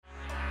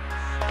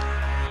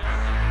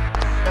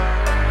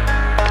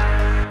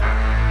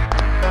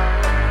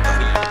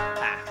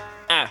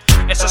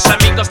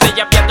amigos de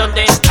YAVIAH,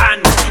 ¿dónde están?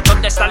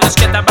 ¿Dónde están los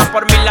que daban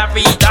por mí la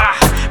vida?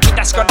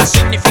 Vidas ahora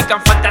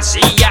significan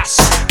fantasías,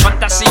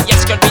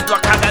 fantasías que olvido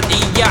a cada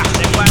día.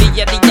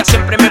 Día a día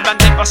siempre me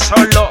vandeo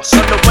solo,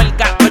 solo el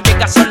gato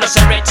llega, solo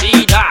se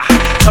retira.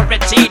 No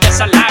retira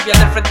esa labia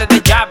del frente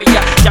de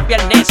YAVIAH.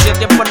 YAVIAH el necio,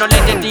 tiempo no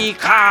le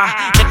dedica.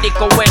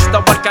 Dedico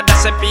esto,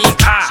 cada se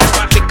pica.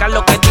 Pica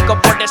lo que digo,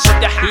 por eso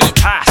te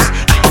agitas.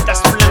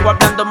 Agitas tu lengua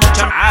hablando